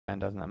Man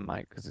doesn't have a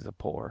mic because he's a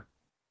poor.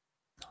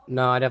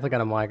 No, I definitely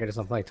got a mic. I just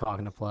don't like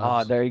talking to plebs.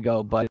 Oh, there you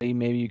go, buddy.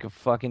 Maybe you could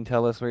fucking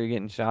tell us where you're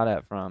getting shot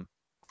at from.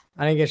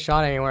 I didn't get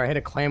shot anywhere. I hit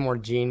a claymore,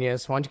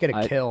 genius. Why don't you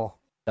get a kill?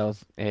 That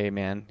was, hey,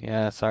 man.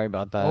 Yeah, sorry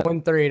about that.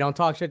 0-3. Don't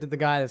talk shit to the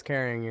guy that's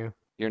carrying you.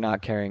 You're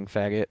not carrying,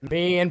 faggot.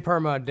 Me and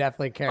Perma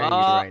definitely carrying you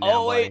right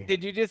now, wait. buddy.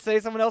 Did you just say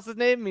someone else's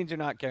name? It means you're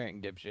not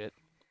carrying, dipshit.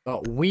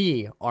 But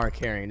we are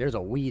carrying. There's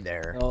a we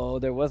there. Oh,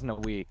 there was no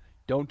we.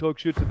 Don't talk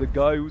shit to the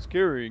guy who's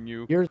carrying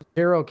you. You're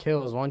 0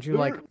 kills. Why don't you,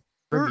 like,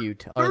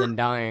 tribute other than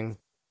dying?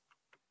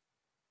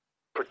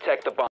 Protect the bomb.